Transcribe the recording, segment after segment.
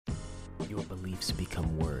Your beliefs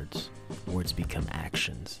become words, words become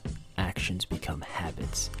actions, actions become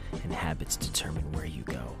habits, and habits determine where you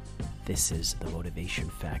go. This is the Motivation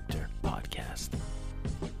Factor podcast.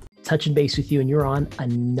 Touching base with you, and you're on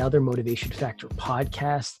another Motivation Factor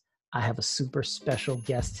podcast. I have a super special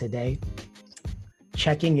guest today,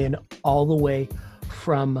 checking in all the way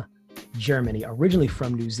from Germany, originally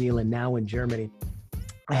from New Zealand, now in Germany.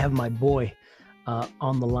 I have my boy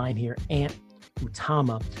on the line here, Ant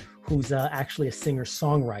Utama, who's actually a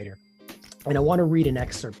singer-songwriter. And I want to read an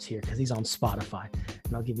excerpt here because he's on Spotify,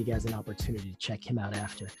 and I'll give you guys an opportunity to check him out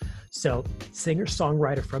after. So,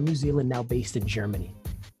 singer-songwriter from New Zealand, now based in Germany.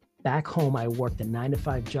 Back home, I worked a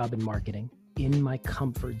 9-to-5 job in marketing in my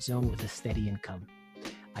comfort zone with a steady income.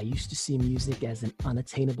 I used to see music as an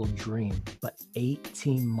unattainable dream, but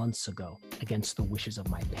 18 months ago, against the wishes of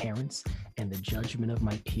my parents and the judgment of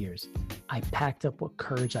my peers, I packed up what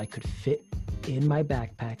courage I could fit in my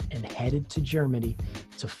backpack and headed to Germany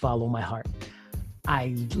to follow my heart.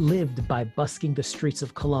 I lived by busking the streets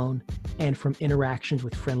of Cologne, and from interactions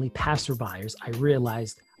with friendly passerbyers, I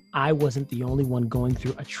realized I wasn't the only one going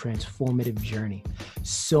through a transformative journey.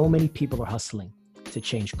 So many people are hustling to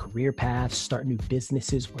change career paths, start new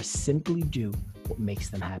businesses, or simply do what makes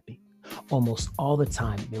them happy. Almost all the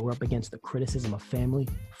time, they were up against the criticism of family,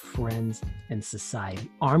 friends, and society.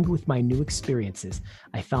 Armed with my new experiences,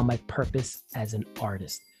 I found my purpose as an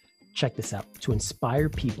artist. Check this out: to inspire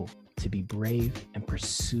people to be brave and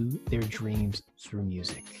pursue their dreams through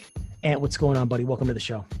music. Ant, what's going on, buddy? Welcome to the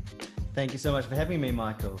show. Thank you so much for having me,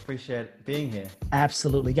 Michael. Appreciate being here.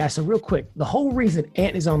 Absolutely. Guys, so real quick, the whole reason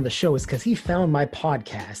Ant is on the show is because he found my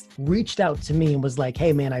podcast, reached out to me and was like,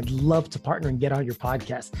 hey, man, I'd love to partner and get on your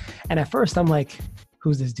podcast. And at first I'm like,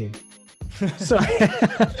 who's this dude? So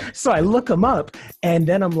I look him up, and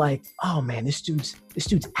then I'm like, oh man, this dude's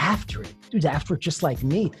after it. Dude's after it just like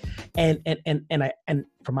me. And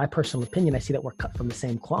from my personal opinion, I see that we're cut from the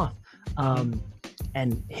same cloth.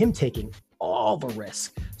 And him taking all the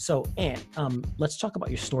risk. So, Ant, let's talk about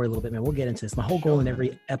your story a little bit, man. We'll get into this. My whole goal in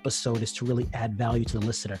every episode is to really add value to the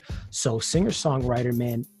listener. So, singer-songwriter,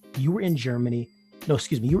 man, you were in Germany. No,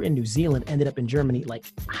 excuse me, you were in New Zealand, ended up in Germany. Like,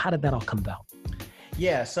 how did that all come about?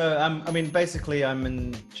 Yeah, so basically I'm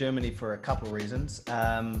in Germany for a couple of reasons.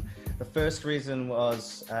 The first reason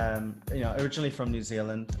was, originally from New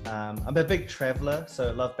Zealand. I'm a big traveler, so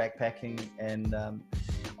I love backpacking, and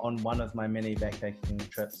on one of my many backpacking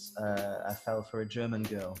trips, I fell for a German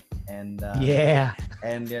girl, and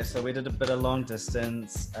so we did a bit of long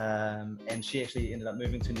distance, and she actually ended up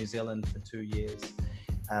moving to New Zealand for 2 years.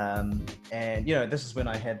 And this is when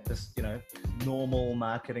I had this, normal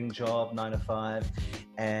marketing job, 9-to-5,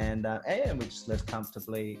 and we just lived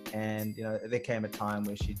comfortably. And, there came a time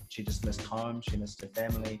where she just missed home. She missed her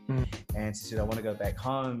family. And she said, I want to go back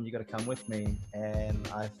home. You got to come with me. And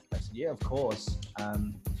I said, yeah, of course.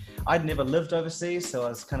 I'd never lived overseas, so I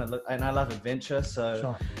was and I love adventure. So,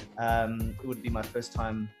 Sure. It would be my first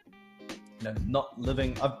time, not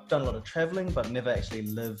living. I've done a lot of traveling, but never actually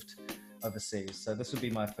lived overseas. So this would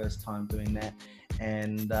be my first time doing that.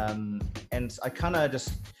 And I kind of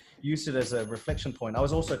just used it as a reflection point. I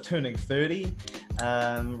was also turning 30,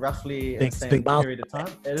 roughly in the same period of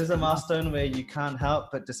time. It is a milestone where you can't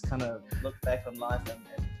help but just kind of look back on life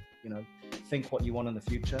and think what you want in the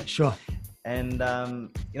future. Sure. And,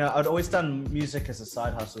 I'd always done music as a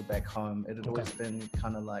side hustle back home. It had always been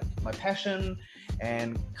kind of like my passion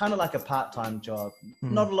and kind of like a part-time job.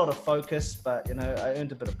 Not a lot of focus, but, I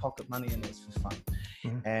earned a bit of pocket money and it was for fun.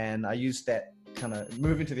 And I used that kind of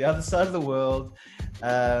moving to the other side of the world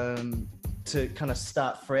to kind of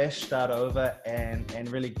start fresh, start over, and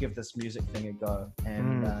really give this music thing a go.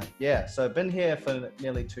 And so I've been here for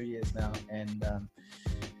nearly 2 years now, and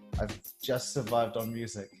I've just survived on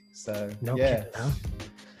music. So Kidding, huh?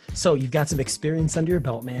 So you've got some experience under your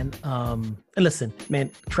belt, man. And listen,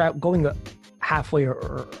 man, going halfway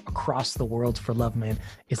or across the world for love, man,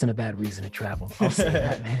 isn't a bad reason to travel. I'll say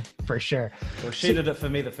that, man, for sure. Well, she did it for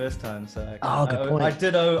me the first time, so good point. I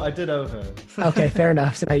did owe her. Okay, fair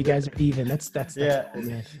enough. So now you guys are even. That's yeah. Cool,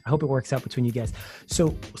 man. I hope it works out between you guys.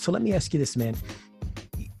 So let me ask you this, man.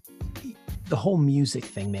 The whole music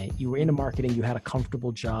thing, man. You were into marketing. You had a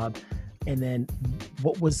comfortable job. And then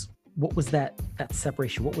what was that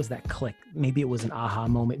separation? What was that click? Maybe it was an aha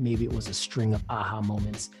moment. Maybe it was a string of aha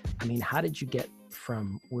moments. I mean, how did you get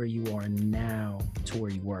from where you are now to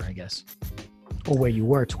where you were, I guess? Or where you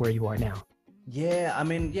were to where you are now? Yeah,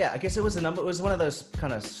 I guess it was one of those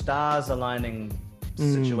kind of stars aligning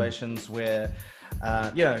situations where,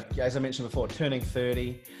 as I mentioned before, turning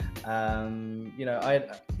 30,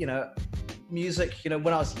 music,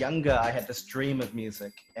 when I was younger, I had this dream of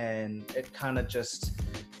music, and it kind of just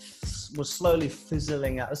was slowly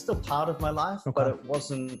fizzling out. It's still part of my life, but it was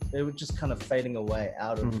just kind of fading away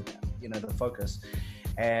out of, the focus.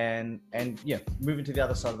 And yeah, moving to the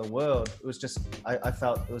other side of the world, it was just, I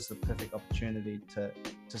felt it was the perfect opportunity to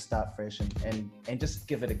start fresh and just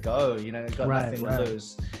give it a go, got nothing to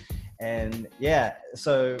lose. And yeah,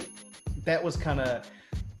 so that was kind of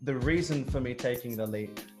the reason for me taking the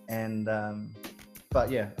leap. And but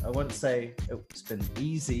yeah, I wouldn't say it's been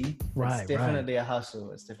easy. It's definitely a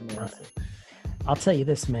hustle. It's definitely a hustle. I'll tell you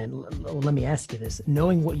this, man. Let me ask you this.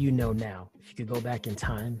 Knowing what you know now, if you could go back in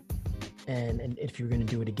time and if you're going to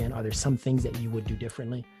do it again, are there some things that you would do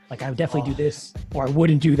differently? Like, I would definitely do this, or I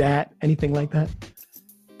wouldn't do that, anything like that?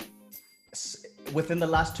 Within the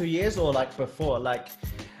last 2 years, or like before? Like,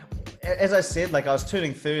 as I said, like I was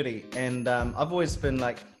turning 30, and I've always been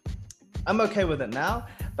like, I'm okay with it now.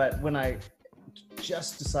 But when I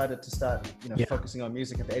just decided to start, focusing on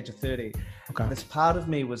music at the age of 30, this part of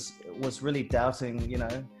me was really doubting,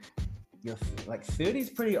 you're like 30 is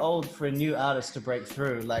pretty old for a new artist to break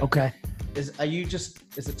through. Like, is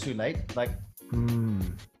it too late? Like,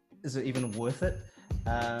 is it even worth it?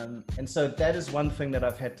 And so that is one thing that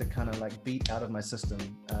I've had to kind of like beat out of my system,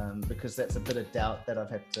 because that's a bit of doubt that I've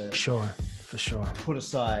had to for sure put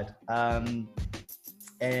aside.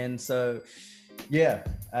 And so, yeah,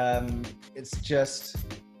 it's just,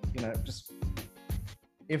 just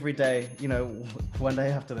every day, one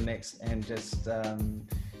day after the next, and just,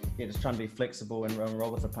 just trying to be flexible and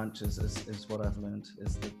roll with the punches is what I've learned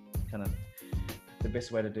is the kind of the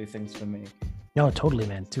best way to do things for me. No, totally,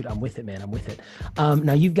 man. Dude, I'm with it, man. I'm with it.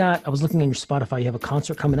 Now I was looking on your Spotify, you have a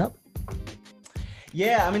concert coming up?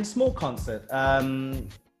 Yeah, I mean, small concert. We're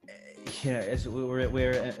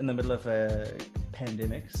in the middle of a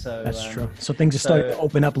pandemic, so that's true. So things are starting to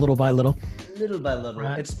open up little by little. Little by little.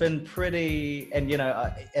 Right. It's been pretty, and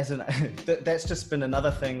that's just been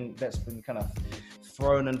another thing that's been kind of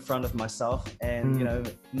thrown in front of myself,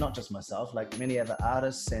 and not just myself, like many other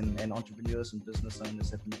artists and entrepreneurs and business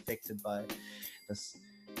owners have been affected by this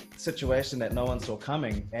situation that no one saw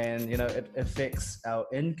coming. And it affects our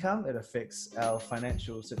income, it affects our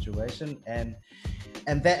financial situation, and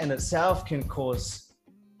that in itself can cause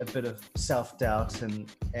a bit of self-doubt, and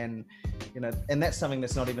that's something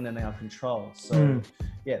that's not even in our control. So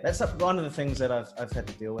yeah, that's one of the things that I've had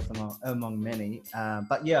to deal with among many.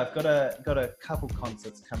 But yeah, I've got a couple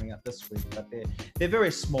concerts coming up this week, but they're very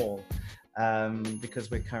small, because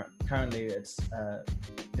we're currently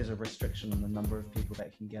there's a restriction on the number of people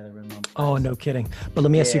that can gather in one place. Oh, no kidding. But let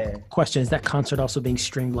me ask you a question. Is that concert also being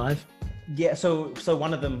streamed live? Yeah, so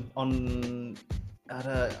one of them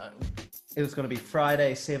it was going to be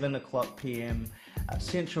Friday, 7:00 p.m.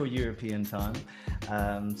 Central European time.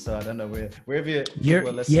 So I don't know wherever you're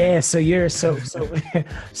listening. Yeah,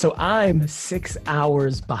 so I'm 6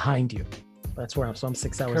 hours behind you. That's where I'm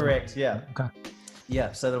 6 hours. Correct. Behind. Yeah. Okay.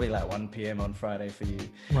 Yeah, so it'll be like 1 p.m. on Friday for you.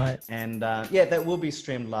 Right. And that will be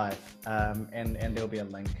streamed live. And there'll be a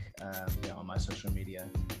link on my social media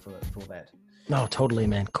for that. No, totally,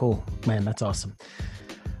 man. Cool, man. That's awesome.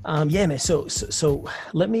 Yeah, man. So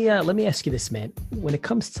let me ask you this, man. When it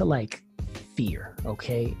comes to like fear,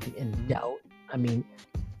 okay, and doubt, I mean,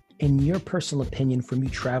 in your personal opinion, from you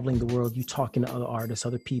traveling the world, you talking to other artists,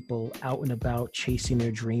 other people out and about chasing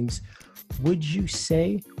their dreams, would you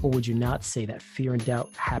say, or would you not say that fear and doubt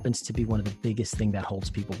happens to be one of the biggest thing that holds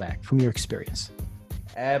people back from your experience?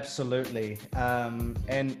 Absolutely.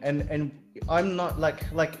 And I'm not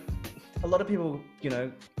like a lot of people,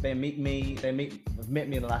 they met me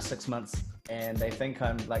in the last 6 months, and they think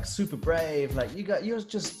I'm like super brave. Like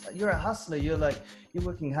you're a hustler. You're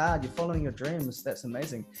working hard. You're following your dreams. That's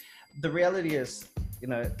amazing. The reality is,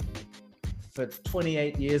 for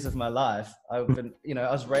 28 years of my life, I've been,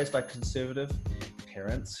 I was raised by conservative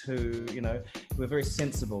parents who were very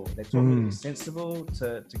sensible. They taught me to be sensible,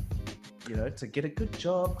 to get a good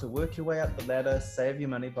job, to work your way up the ladder, save your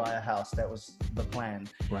money, buy a house. That was the plan.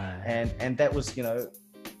 Right. And that was, it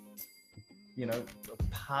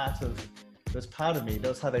was part of me. That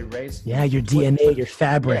was how they raised me. Yeah, your DNA, your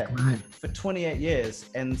fabric. Yeah, right. For 28 years.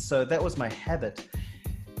 And so that was my habit.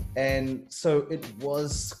 And so it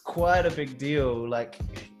was quite a big deal, like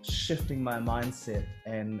shifting my mindset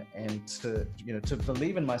and to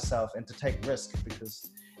believe in myself and to take risk,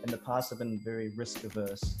 because in the past I've been very risk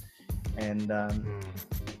averse. And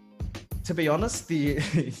to be honest, the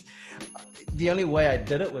only way I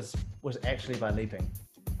did it was actually by leaping.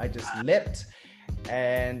 I just leapt,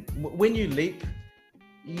 and when you leap,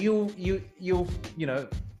 you'll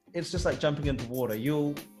it's just like jumping into water.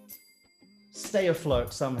 stay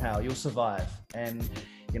afloat somehow. You'll survive. And,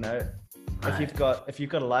 you know, if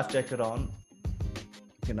you've got a life jacket on,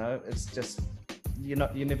 you know, it's just, you're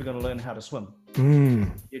never going to learn how to swim.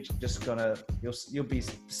 You're just you'll be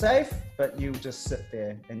safe, but you'll just sit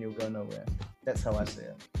there and you'll go nowhere. That's how I see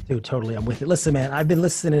it. Dude, totally. I'm with it. Listen, man, I've been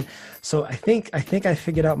listening. So I think I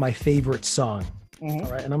figured out my favorite song. All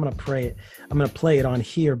right. And I'm going to play it on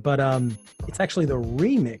here, but it's actually the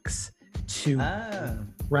remix to,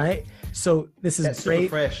 right? So this is super Brave.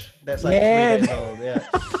 Fresh. That's like 3 days old. Yeah.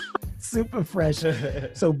 Super fresh.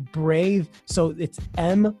 So Brave. So it's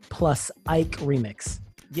M plus Ike remix.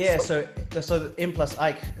 Yeah. So M plus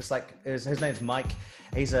Ike, it's like, his name's Mike.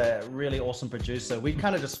 He's a really awesome producer. We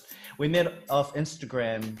met off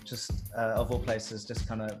Instagram, just of all places, just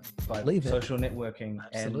kind of by social networking.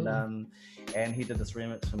 Absolutely. And he did this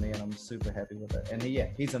remix for me, and I'm super happy with it. And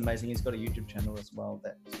he's amazing. He's got a YouTube channel as well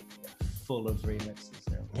that's full of remixes.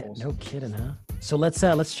 Yeah, awesome. No kidding, huh? So let's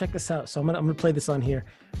check this out. So I'm gonna play this on here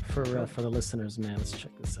for the listeners, man. Let's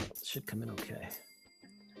check this out. It should come in okay.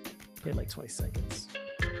 Play like 20 seconds.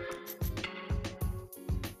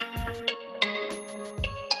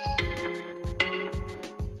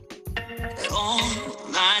 All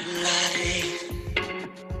my life,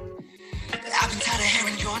 I've been tired of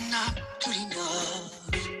hearing you're not good enough.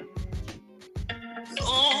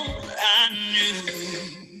 All I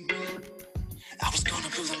knew, I was gonna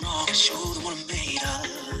prove them wrong and show them what I'm made of.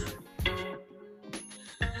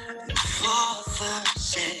 Father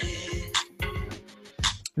said.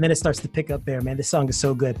 And then it starts to pick up there, man. This song is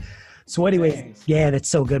so good. So anyways, yeah, that's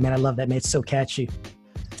so good, man. I love that, man. It's so catchy.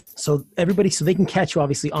 So everybody, so they can catch you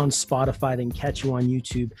obviously on Spotify, they can catch you on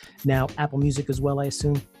YouTube. Now, Apple Music as well, I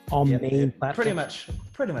assume, all main platforms.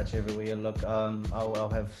 Pretty much everywhere you look. I'll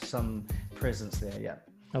have some presence there. Yeah.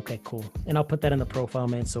 Okay, cool. And I'll put that in the profile,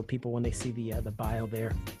 man. So people, when they see the bio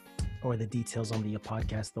there or the details on the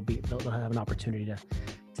podcast, they'll have an opportunity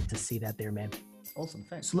to see that there, man. Awesome,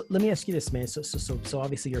 thanks. So let me ask you this, man. So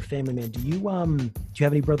obviously you're a family man. Do you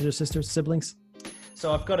have any brothers or sisters, siblings?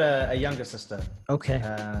 So I've got a younger sister. Okay.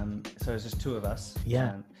 So it's just 2 of us.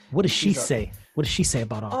 Yeah. What does she say? What does she say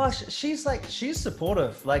about all this? She's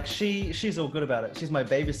supportive. Like she's all good about it. She's my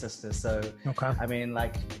baby sister. So, okay. I mean,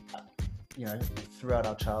 like, you know, throughout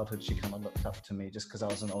our childhood, she kind of looked up to me just because I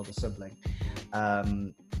was an older sibling.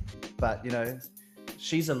 But, you know,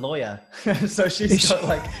 she's a lawyer. So she's just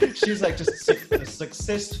a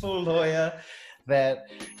successful lawyer that,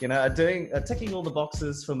 you know, are ticking all the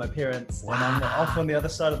boxes for my parents. Wow. And I'm off on the other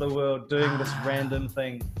side of the world doing this random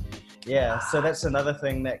thing. Yeah, so that's another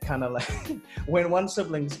thing that kind of like, when one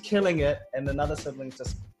sibling's killing it and another sibling's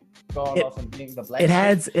just gone off and being the black. It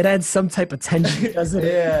adds some type of tension, doesn't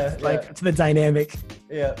it? Yeah. To the dynamic.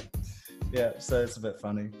 Yeah. So it's a bit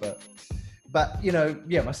funny, but you know,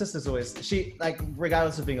 yeah, my sister's always, she, like,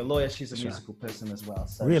 regardless of being a lawyer, she's a musical person as well.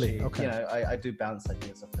 So really? She, okay. You know, I do bounce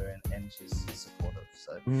ideas off her and she's supportive.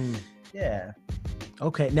 So yeah.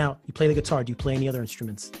 Okay. Now you play the guitar. Do you play any other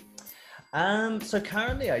instruments? So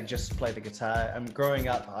currently I just play the guitar. Growing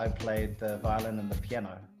up, I played the violin and the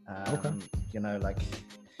piano. Okay. You know, like,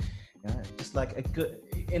 you know, just like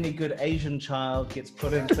any good Asian child gets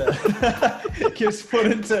put into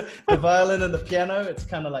the violin and the piano. It's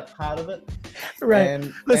kind of like part of it. Right.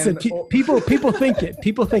 Listen, people think it.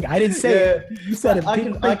 People think I didn't say it. You said it.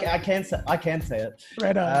 I can say it.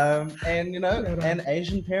 Right on. And you know, and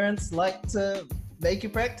Asian parents like to make you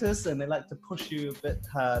practice, and they like to push you a bit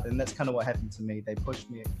hard, and that's kind of what happened to me. They pushed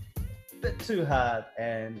me a bit too hard,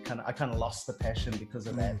 and I kind of lost the passion because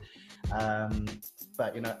of that.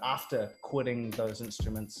 But you know, after quitting those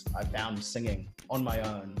instruments, I found singing on my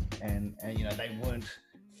own, and you know, they weren't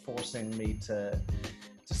forcing me to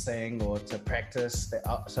sing or to practice.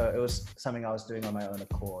 So it was something I was doing on my own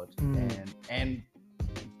accord, and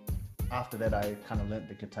after that, I kind of learned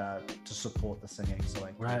the guitar to support the singing, so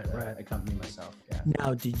I could accompany myself. Yeah.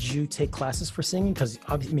 Now, did you take classes for singing? Because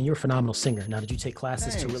obviously, I mean, you're a phenomenal singer. Now, did you take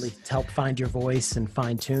classes to really help find your voice and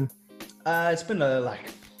fine tune? It's been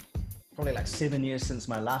probably 7 years since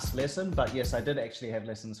my last lesson, but yes, I did actually have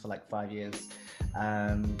lessons for like 5 years,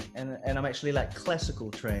 and I'm actually like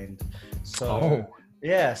classical trained. So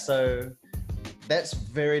yeah, so that's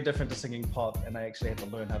very different to singing pop, and I actually had to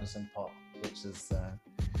learn how to sing pop, which is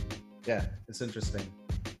yeah, it's interesting.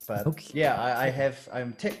 But yeah,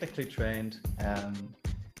 I'm technically trained,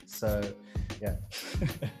 so yeah.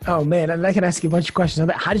 Oh man, and I can ask you a bunch of questions on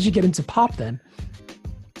that. How did you get into pop then?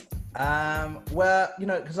 Well, you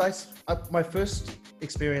know, because my first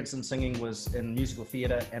experience in singing was in musical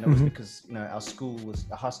theater, and it was because, you know, our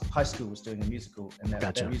high school was doing a musical, and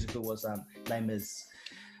that musical was Les Mis.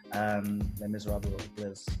 Les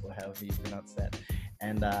Miserables, or however you pronounce that.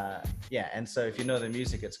 And and so if you know the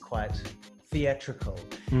music, it's quite theatrical.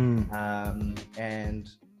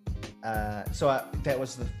 That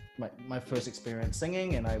was my first experience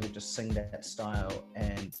singing, and I would just sing that style.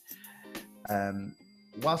 And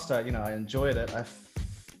whilst I enjoyed it, I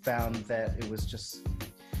found that it was just,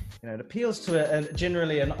 it appeals to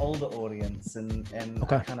generally an older audience, and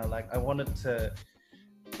Okay. I wanted to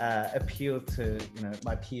appeal to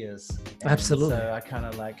my peers. And Absolutely. So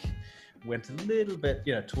I went a little bit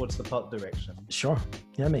towards the pop direction. Sure.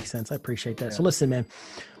 Yeah, that makes sense. I appreciate that. Yeah. So listen, man,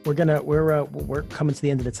 we're coming to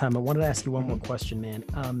the end of the time. I wanted to ask you one more question, man.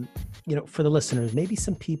 For the listeners, maybe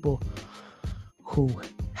some people who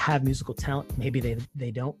have musical talent, maybe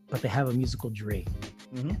they don't, but they have a musical dream.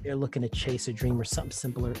 They're looking to chase a dream or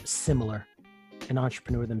something similar, an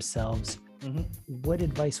entrepreneur themselves. What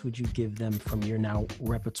advice would you give them from your now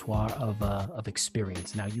repertoire of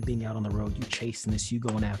experience? Now, you being out on the road, you chasing this, you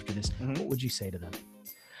going after this. What would you say to them?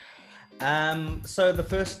 So the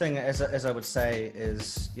first thing, as I would say,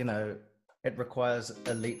 is it requires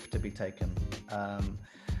a leap to be taken.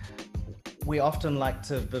 We often like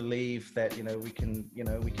to believe that we can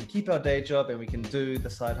keep our day job and we can do the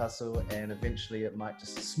side hustle, and eventually it might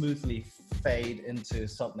just smoothly fade into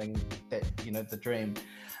something that the dream.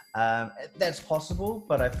 That's possible,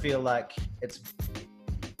 but I feel like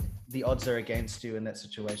the odds are against you in that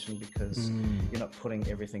situation, because you're not putting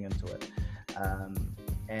everything into it.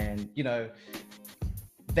 And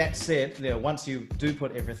that said, once you do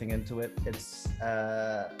put everything into it, it's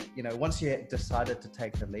once you decided to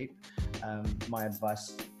take the leap, my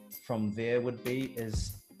advice from there would be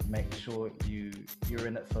is make sure you're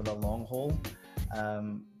in it for the long haul.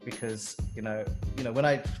 Because when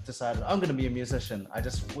I decided I'm going to be a musician, I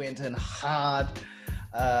just went in hard,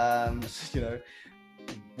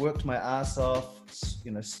 worked my ass off,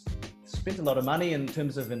 spent a lot of money in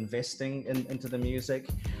terms of investing into the music.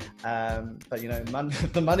 But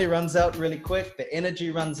the money runs out really quick, the energy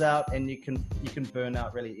runs out, and you can burn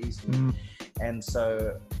out really easily. And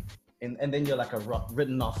so, and then you're like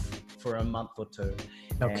written off for a month or two.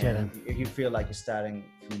 Okay. And you feel like you're starting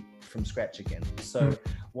from scratch again. So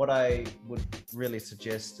what I would really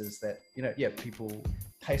suggest is that people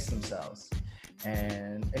pace themselves,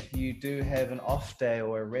 and if you do have an off day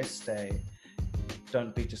or a rest day,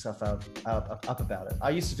 don't beat yourself up about it.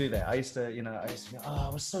 I used to do that. I used to go, I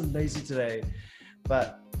was so lazy today.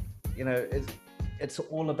 But it's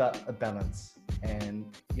all about a balance. And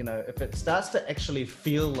if it starts to actually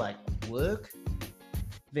feel like work,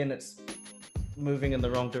 then it's moving in the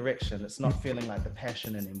wrong direction. It's not feeling like the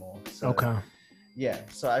passion anymore. So, Okay. Yeah.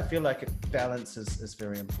 So I feel like balance is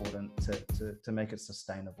very important to make it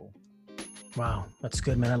sustainable. Wow. That's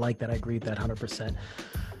good, man. I like that. I agree with that 100%.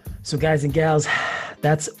 So guys and gals,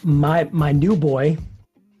 that's my new boy,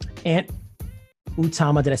 Ant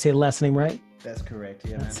Utama. Did I say the last name right? That's correct.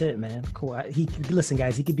 Yeah. That's it, man. Cool. Listen,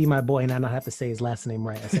 guys, he could be my boy and I don't have to say his last name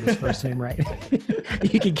right. I said his first name right.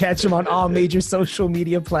 You can catch him on all major social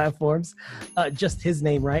media platforms. Just his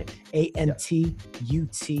name, right? Antutama.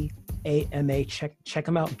 Check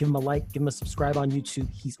him out. Give him a like. Give him a subscribe on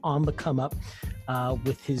YouTube. He's on the come up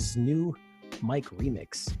with his new Mike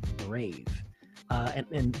remix, Brave.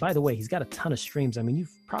 And by the way, he's got a ton of streams. I mean,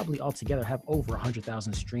 you've probably altogether have over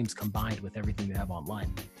 100,000 streams combined with everything you have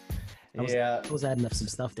online. I was adding up some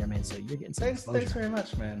stuff there, man. So you're getting some exposure. Thanks very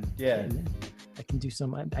much, man. Yeah, man. I can do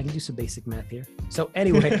some basic math here. So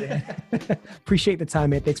anyway, appreciate the time,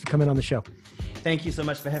 man. Thanks for coming on the show. Thank you so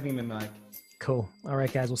much for having me, Mike. Cool. All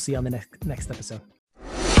right, guys. We'll see you on the next episode.